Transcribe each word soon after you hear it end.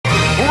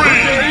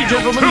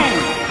gentlemen. 2,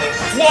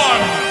 1,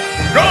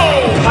 go!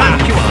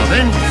 Thank you,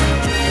 Alvin.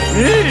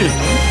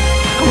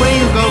 Away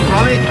you go,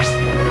 Gromit.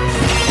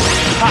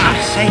 I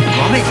say,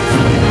 Gromit.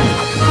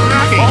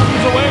 Grab it.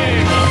 Bombs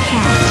away.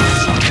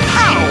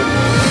 Ow!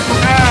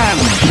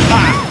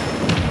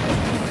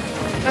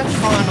 Let's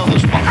try another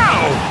spot.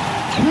 Ow!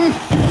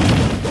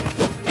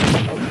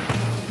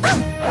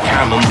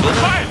 Camembert.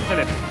 Fire,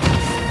 Philip.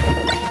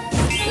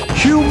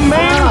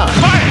 Humane.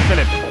 Fire,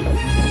 Philip.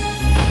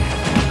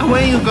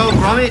 Away you go,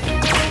 Gromit.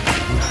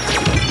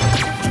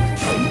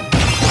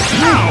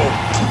 Ow!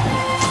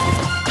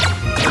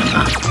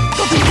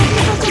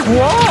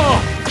 Whoa.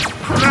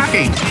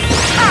 Cracking.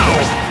 Ow!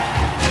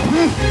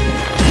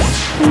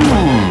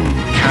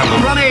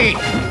 Camembert. Run it.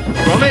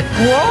 Gromit.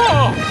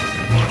 Whoa.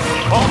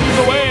 Bombs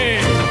away.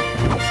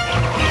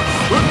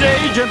 Good day,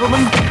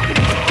 gentlemen.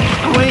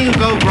 Away you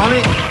go,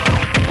 Gromit.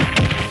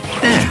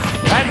 There.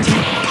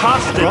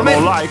 Fantastic, Gromit.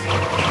 more like.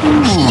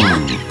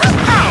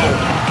 Ow!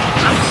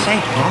 I say,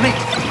 Gromit.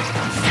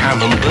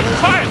 Camembert.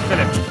 Fire,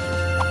 Philip.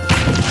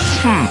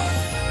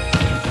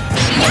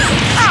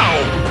 Ow!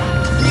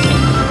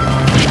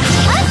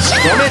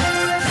 Gromit.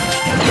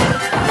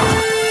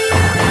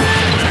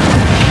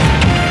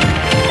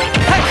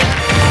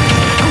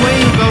 Away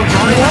you go,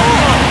 Gromit.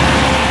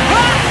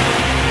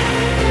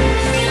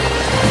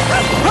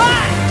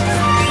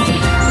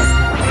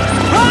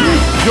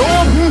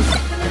 You're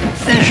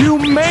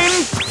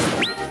humane.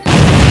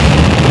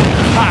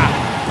 Ha.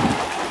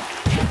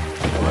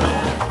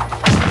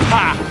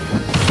 Ha.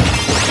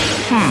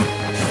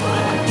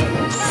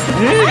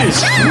 Yes.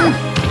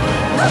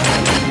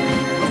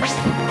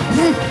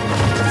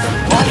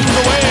 Bombs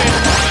away.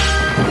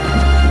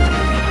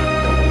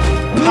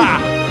 Ha.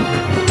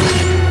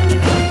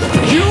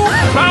 You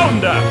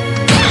founder.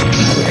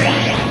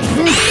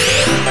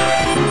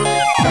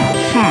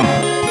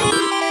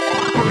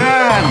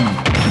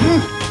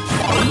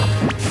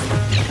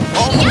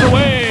 Bombs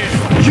away.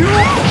 You!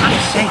 I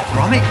say,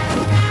 Gromit.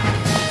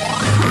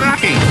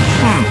 Cracking.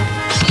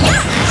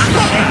 I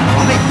say,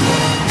 Gromit.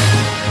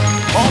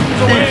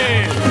 Bombs away.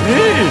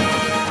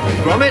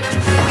 Gromit.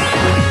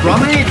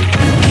 Gromit.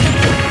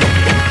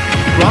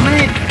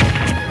 Gromit.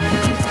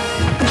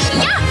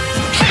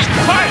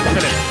 Fire,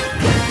 Philip.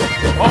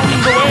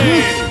 Bombs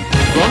away.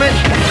 Gromit.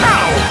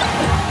 Ow!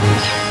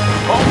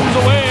 Bombs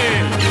away.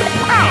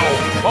 Ow!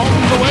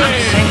 Bombs I away.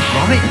 say,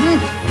 Gromit.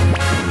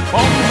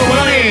 Bombs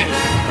away.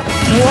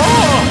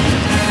 Whoa.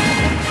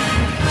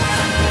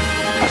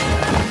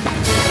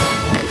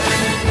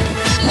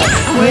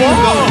 Away you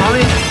go,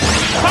 Gromit.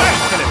 Fire,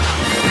 Philip.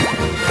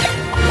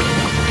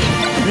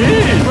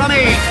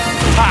 Gromit.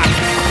 Ha.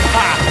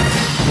 Ha.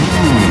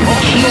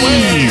 Bombs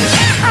away.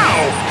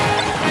 Ow!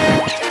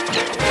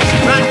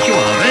 Thank you,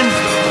 Alvin.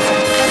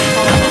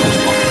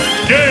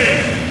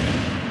 Game!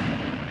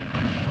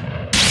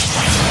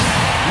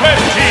 Red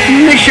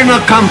team Mission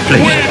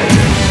accomplished. win!